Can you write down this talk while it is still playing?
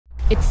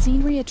Its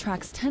scenery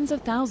attracts tens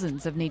of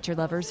thousands of nature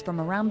lovers from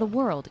around the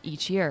world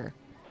each year.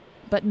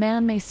 But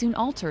man may soon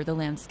alter the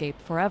landscape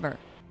forever.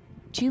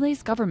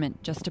 Chile's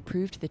government just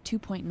approved the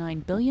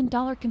 $2.9 billion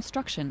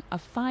construction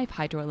of 5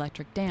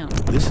 hydroelectric dams.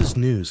 This is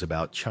news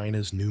about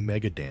China's new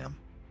mega dam,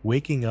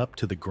 waking up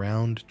to the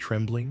ground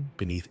trembling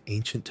beneath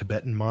ancient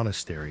Tibetan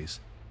monasteries,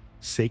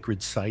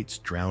 sacred sites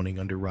drowning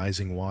under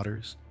rising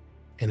waters,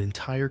 and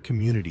entire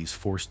communities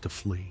forced to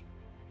flee.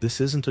 This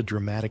isn't a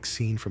dramatic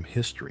scene from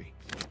history.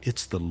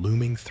 It's the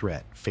looming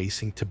threat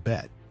facing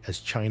Tibet as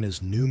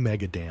China's new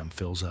mega dam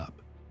fills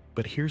up.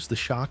 But here's the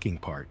shocking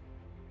part.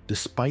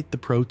 Despite the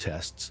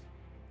protests,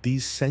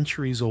 these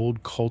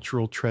centuries-old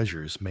cultural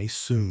treasures may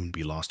soon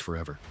be lost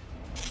forever.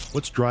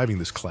 What's driving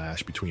this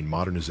clash between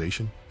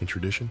modernization and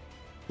tradition?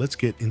 Let's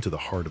get into the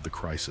heart of the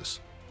crisis.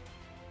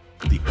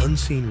 The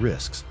unseen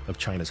risks of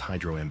China's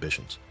hydro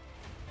ambitions.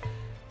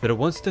 That it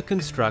wants to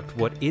construct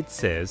what it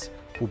says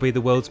will be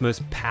the world's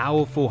most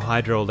powerful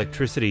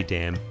hydroelectricity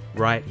dam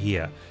right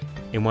here,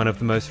 in one of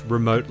the most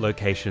remote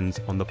locations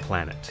on the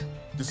planet.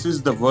 This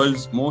is the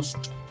world's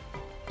most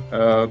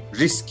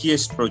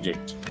riskiest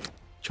project.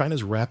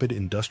 China's rapid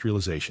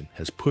industrialization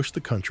has pushed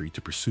the country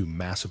to pursue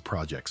massive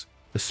projects,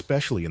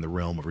 especially in the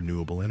realm of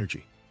renewable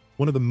energy.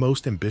 One of the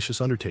most ambitious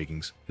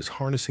undertakings is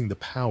harnessing the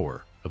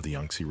power of the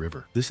Yangtze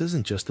River. This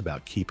isn't just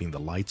about keeping the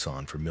lights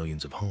on for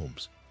millions of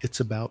homes.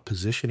 It's about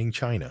positioning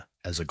China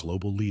as a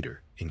global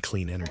leader in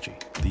clean energy.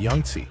 The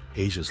Yangtze,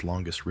 Asia's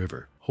longest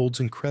river, holds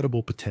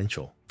incredible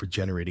potential for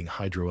generating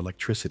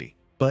hydroelectricity,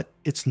 but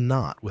it's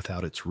not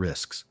without its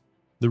risks.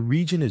 The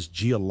region is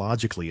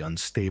geologically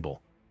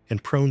unstable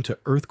and prone to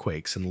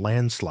earthquakes and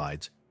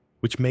landslides,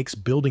 which makes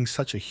building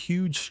such a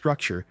huge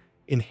structure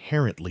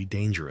inherently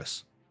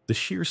dangerous. The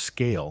sheer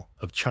scale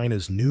of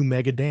China's new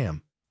mega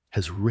dam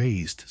has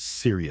raised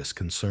serious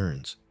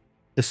concerns,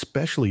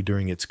 especially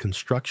during its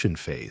construction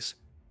phase,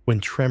 when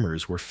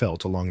tremors were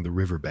felt along the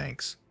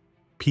riverbanks.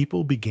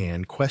 People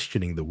began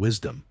questioning the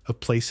wisdom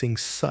of placing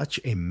such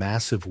a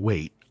massive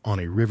weight on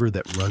a river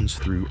that runs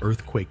through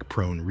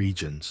earthquake-prone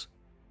regions.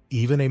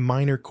 Even a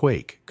minor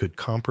quake could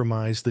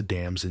compromise the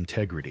dam's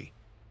integrity,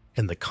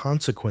 and the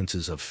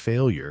consequences of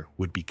failure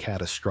would be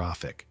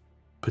catastrophic,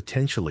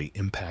 potentially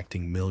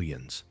impacting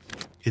millions.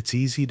 It's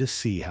easy to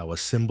see how a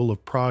symbol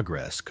of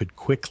progress could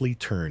quickly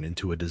turn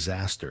into a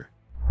disaster.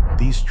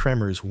 These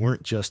tremors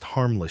weren't just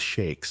harmless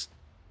shakes.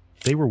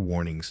 They were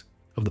warnings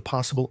of the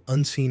possible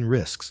unseen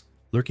risks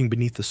lurking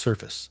beneath the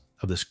surface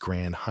of this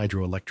grand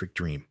hydroelectric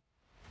dream.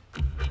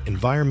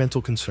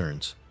 Environmental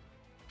concerns.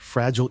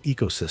 Fragile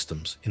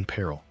ecosystems in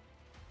peril.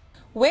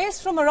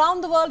 Waste from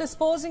around the world is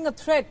posing a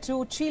threat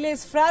to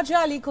Chile's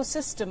fragile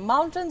ecosystem.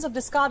 Mountains of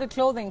discarded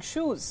clothing,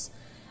 shoes,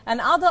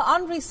 and other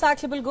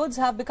unrecyclable goods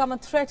have become a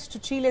threat to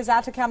Chile's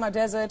Atacama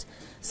Desert.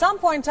 Some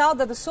point out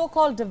that the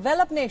so-called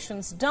developed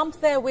nations dump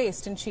their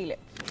waste in Chile.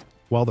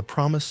 While the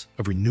promise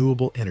of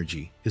renewable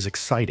energy is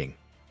exciting,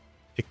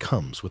 it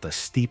comes with a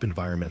steep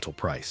environmental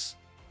price.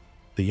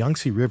 The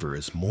Yangtze River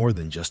is more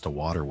than just a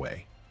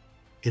waterway.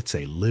 It's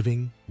a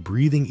living,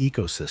 breathing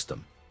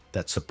ecosystem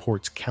that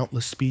supports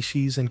countless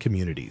species and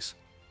communities.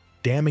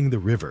 Damming the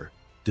river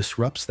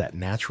disrupts that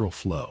natural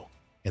flow,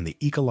 and the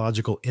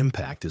ecological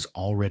impact is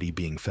already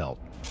being felt.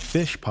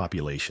 Fish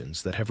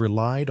populations that have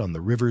relied on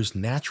the river's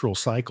natural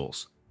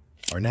cycles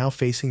are now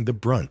facing the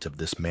brunt of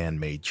this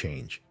man-made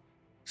change.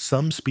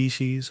 Some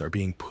species are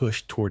being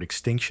pushed toward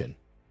extinction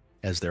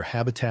as their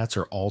habitats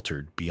are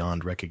altered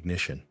beyond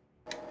recognition.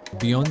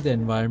 Beyond the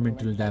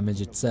environmental damage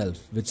itself,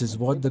 which is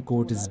what the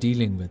court is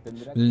dealing with,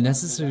 will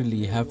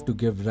necessarily have to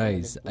give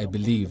rise, I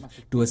believe,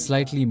 to a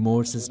slightly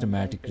more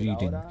systematic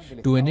reading,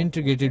 to an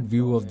integrated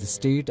view of the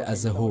state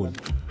as a whole.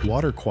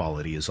 Water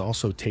quality is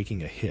also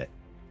taking a hit.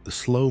 The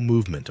slow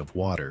movement of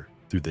water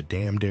through the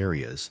dammed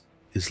areas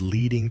is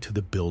leading to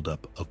the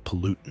buildup of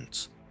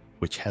pollutants,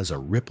 which has a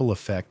ripple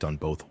effect on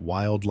both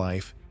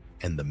wildlife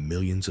and the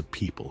millions of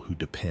people who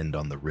depend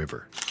on the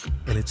river.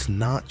 And it's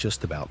not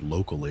just about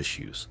local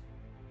issues.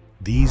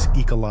 These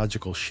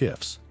ecological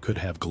shifts could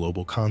have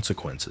global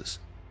consequences.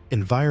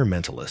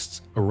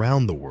 Environmentalists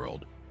around the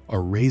world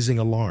are raising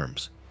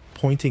alarms,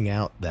 pointing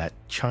out that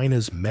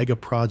China's mega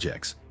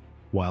projects,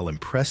 while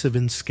impressive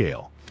in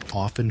scale,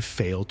 often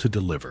fail to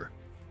deliver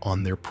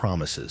on their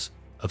promises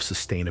of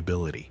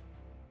sustainability.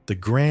 The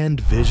grand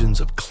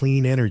visions of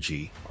clean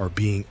energy are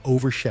being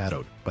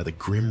overshadowed by the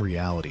grim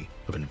reality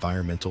of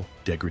environmental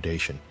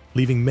degradation,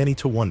 leaving many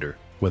to wonder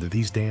whether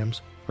these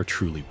dams are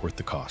truly worth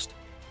the cost.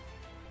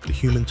 The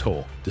human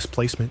toll,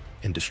 displacement,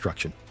 and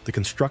destruction. The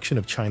construction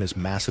of China's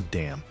massive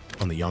dam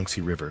on the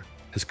Yangtze River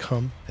has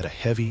come at a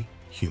heavy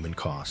human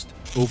cost.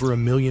 Over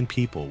 1 million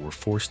people were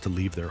forced to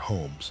leave their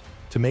homes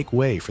to make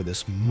way for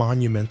this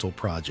monumental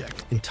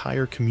project.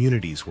 Entire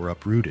communities were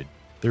uprooted,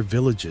 their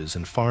villages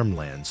and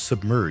farmlands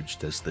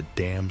submerged as the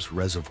dam's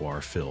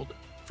reservoir filled.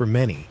 For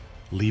many,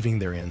 leaving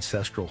their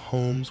ancestral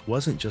homes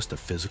wasn't just a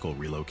physical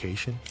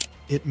relocation.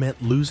 It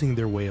meant losing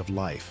their way of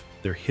life,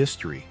 their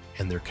history,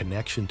 and their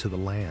connection to the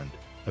land.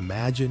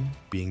 Imagine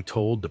being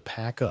told to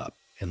pack up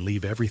and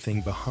leave everything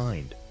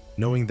behind,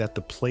 knowing that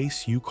the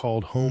place you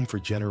called home for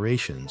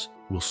generations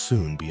will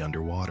soon be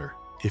underwater.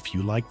 If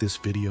you like this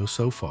video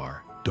so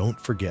far, don't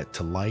forget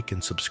to like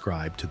and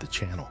subscribe to the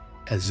channel.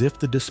 As if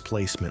the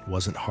displacement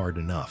wasn't hard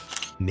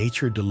enough,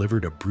 nature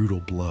delivered a brutal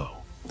blow.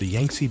 The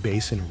Yangtze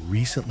Basin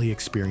recently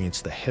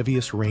experienced the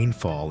heaviest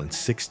rainfall in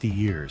 60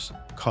 years,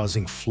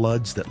 causing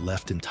floods that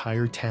left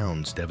entire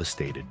towns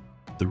devastated.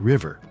 The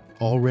river,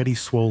 already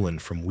swollen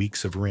from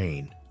weeks of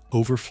rain,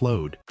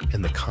 overflowed,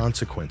 and the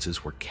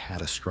consequences were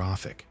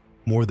catastrophic.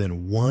 More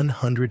than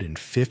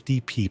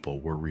 150 people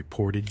were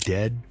reported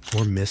dead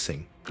or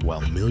missing,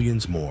 while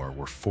millions more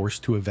were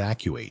forced to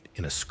evacuate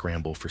in a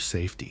scramble for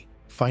safety.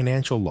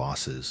 Financial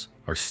losses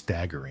are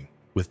staggering,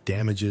 with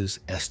damages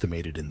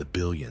estimated in the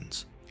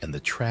billions. And the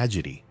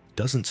tragedy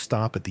doesn't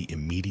stop at the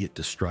immediate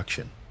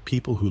destruction.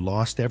 People who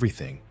lost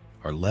everything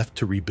are left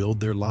to rebuild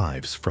their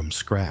lives from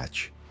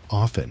scratch,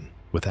 often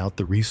without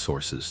the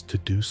resources to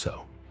do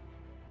so.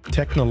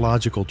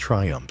 Technological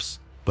triumphs,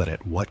 but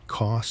at what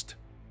cost?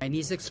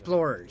 Chinese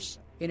explorers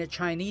in a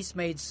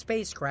Chinese-made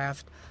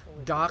spacecraft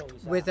docked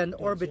with an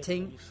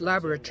orbiting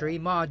laboratory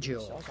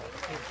module.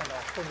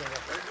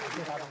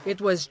 It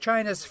was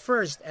China's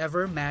first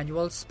ever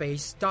manual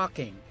space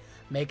docking,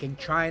 making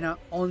China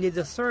only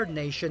the third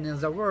nation in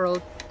the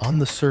world. On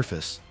the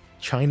surface,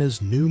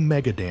 China's new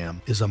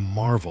megadam is a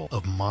marvel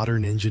of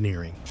modern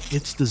engineering.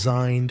 It's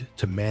designed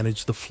to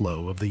manage the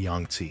flow of the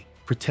Yangtze,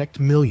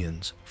 protect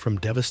millions from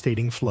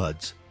devastating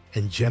floods,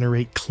 and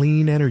generate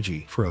clean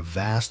energy for a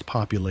vast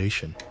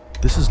population.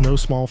 This is no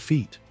small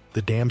feat.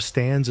 The dam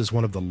stands as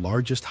one of the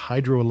largest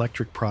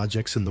hydroelectric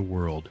projects in the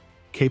world,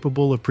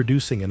 capable of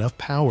producing enough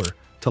power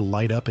to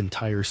light up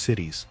entire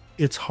cities.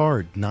 It's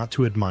hard not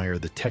to admire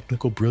the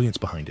technical brilliance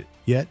behind it.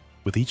 Yet,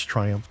 with each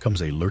triumph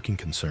comes a lurking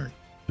concern.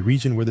 The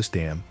region where this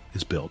dam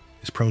is built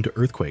is prone to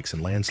earthquakes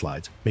and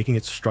landslides, making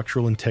its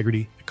structural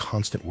integrity a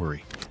constant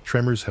worry.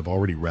 Tremors have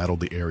already rattled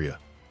the area,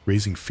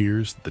 raising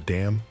fears that the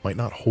dam might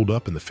not hold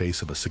up in the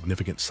face of a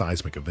significant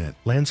seismic event.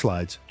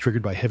 Landslides,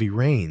 triggered by heavy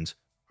rains,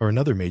 are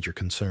another major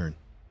concern,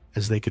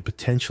 as they could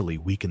potentially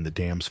weaken the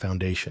dam's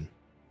foundation.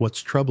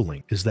 What's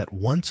troubling is that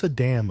once a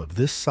dam of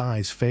this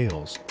size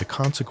fails, the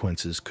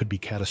consequences could be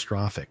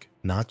catastrophic,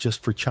 not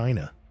just for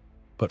China,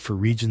 but for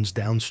regions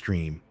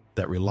downstream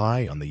that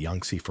rely on the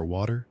Yangtze for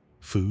water,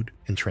 food,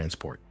 and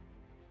transport.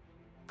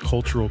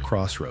 Cultural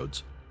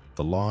crossroads,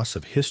 the loss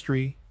of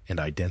history and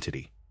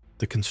identity.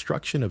 The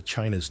construction of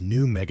China's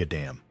new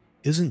megadam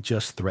isn't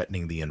just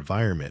threatening the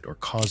environment or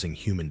causing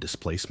human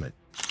displacement.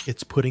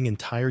 It's putting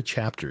entire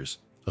chapters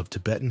of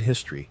Tibetan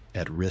history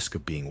at risk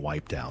of being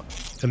wiped out.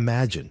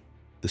 Imagine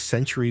the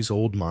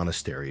centuries-old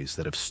monasteries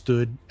that have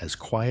stood as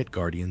quiet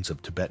guardians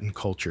of Tibetan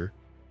culture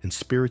and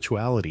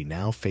spirituality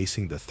now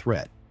facing the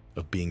threat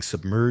of being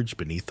submerged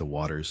beneath the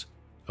waters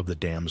of the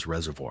dam's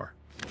reservoir.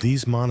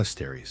 These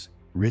monasteries,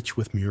 rich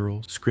with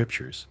murals,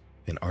 scriptures,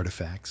 and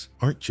artifacts,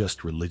 aren't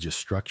just religious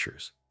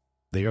structures.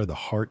 They are the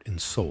heart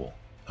and soul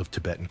of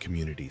Tibetan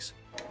communities.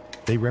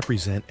 They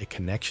represent a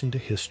connection to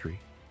history,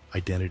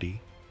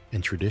 identity,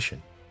 and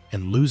tradition.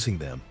 And losing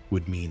them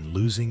would mean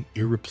losing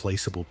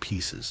irreplaceable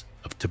pieces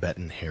of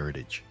Tibetan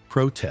heritage.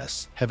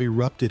 Protests have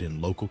erupted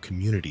in local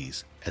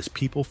communities as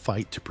people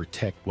fight to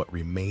protect what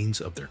remains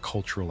of their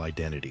cultural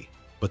identity.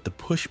 But the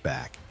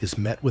pushback is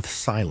met with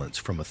silence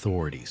from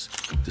authorities.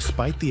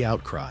 Despite the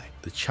outcry,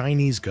 the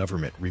Chinese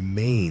government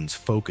remains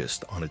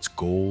focused on its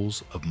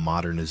goals of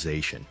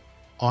modernization,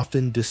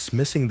 often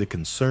dismissing the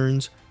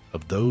concerns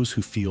of those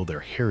who feel their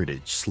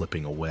heritage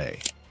slipping away.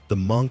 The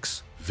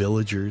monks,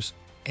 villagers,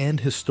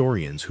 and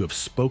historians who have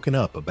spoken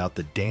up about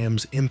the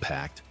dam's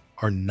impact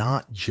are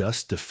not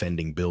just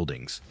defending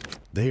buildings.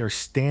 They are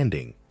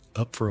standing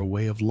up for a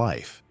way of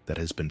life that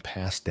has been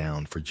passed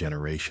down for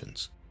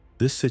generations.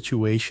 This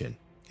situation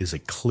is a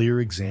clear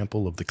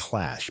example of the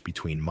clash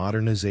between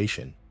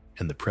modernization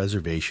and the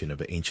preservation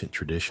of ancient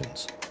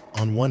traditions.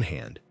 On one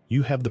hand,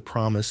 you have the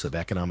promise of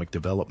economic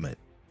development,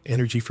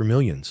 energy for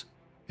millions,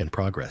 and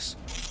progress.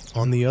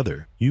 On the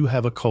other, you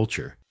have a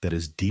culture that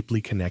is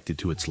deeply connected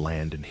to its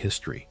land and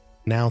history,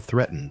 now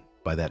threatened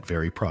by that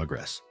very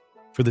progress.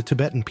 For the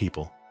Tibetan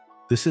people,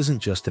 this isn't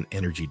just an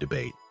energy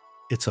debate,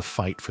 it's a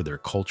fight for their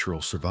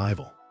cultural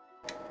survival.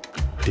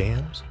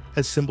 Dams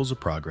as symbols of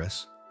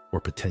progress or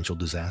potential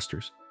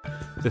disasters.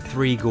 The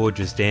Three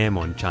Gorges Dam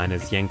on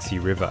China's Yangtze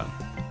River.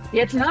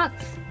 It's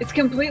nuts. It's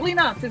completely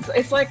nuts.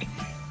 It's like...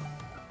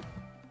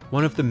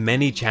 One of the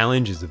many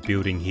challenges of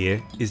building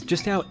here is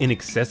just how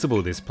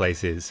inaccessible this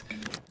place is.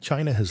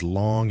 China has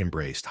long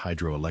embraced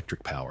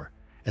hydroelectric power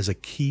as a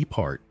key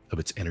part of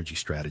its energy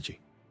strategy.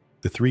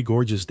 The Three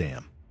Gorges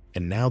Dam,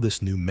 and now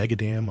this new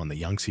megadam on the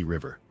Yangtze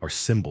River, are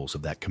symbols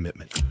of that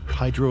commitment.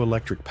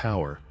 Hydroelectric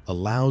power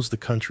allows the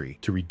country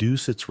to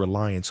reduce its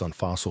reliance on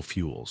fossil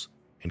fuels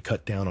and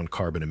cut down on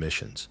carbon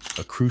emissions,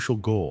 a crucial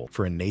goal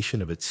for a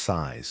nation of its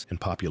size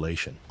and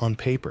population. On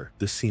paper,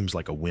 this seems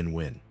like a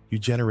win-win. You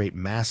generate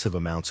massive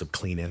amounts of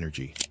clean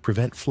energy,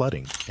 prevent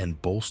flooding,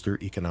 and bolster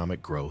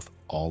economic growth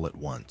all at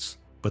once.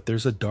 But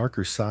there's a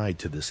darker side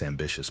to this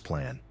ambitious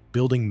plan.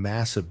 Building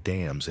massive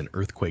dams in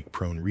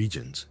earthquake-prone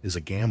regions is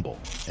a gamble,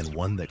 and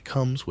one that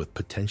comes with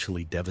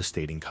potentially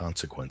devastating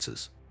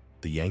consequences.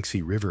 The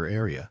Yangtze River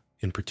area,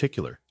 in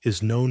particular,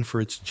 is known for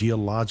its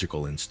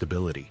geological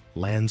instability.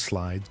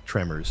 Landslides,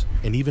 tremors,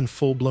 and even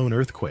full-blown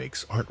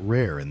earthquakes aren't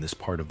rare in this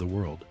part of the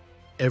world.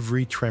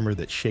 Every tremor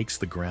that shakes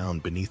the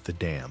ground beneath the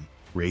dam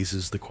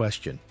raises the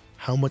question,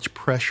 how much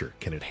pressure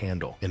can it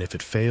handle? And if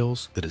it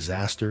fails, the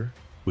disaster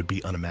would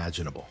be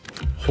unimaginable.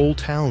 Whole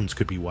towns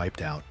could be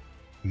wiped out,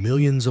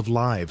 millions of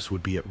lives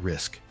would be at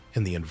risk,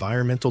 and the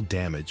environmental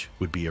damage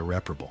would be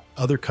irreparable.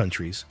 Other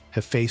countries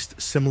have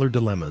faced similar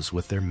dilemmas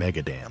with their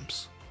mega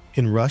dams.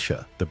 In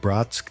Russia, the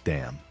Bratsk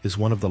Dam is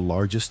one of the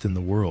largest in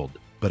the world,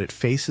 but it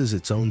faces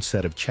its own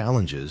set of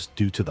challenges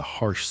due to the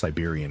harsh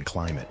Siberian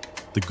climate.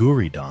 The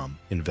Guri Dam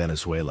in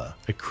Venezuela,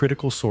 a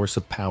critical source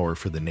of power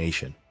for the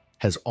nation,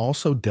 has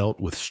also dealt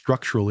with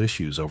structural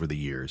issues over the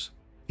years.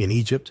 In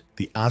Egypt,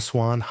 the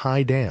Aswan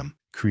High Dam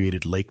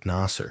created Lake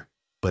Nasser,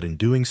 but in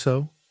doing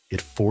so,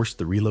 it forced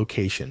the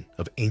relocation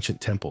of ancient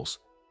temples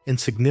and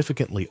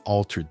significantly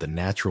altered the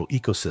natural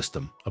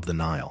ecosystem of the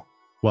Nile.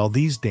 While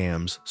these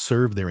dams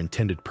serve their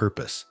intended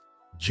purpose,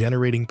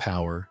 generating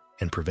power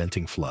and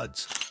preventing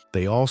floods,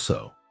 they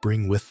also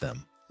bring with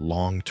them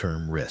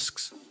long-term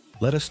risks.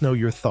 Let us know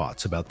your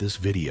thoughts about this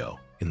video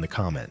in the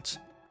comments.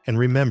 And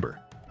remember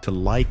to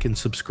like and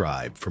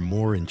subscribe for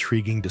more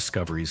intriguing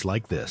discoveries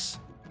like this.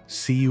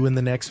 See you in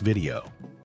the next video.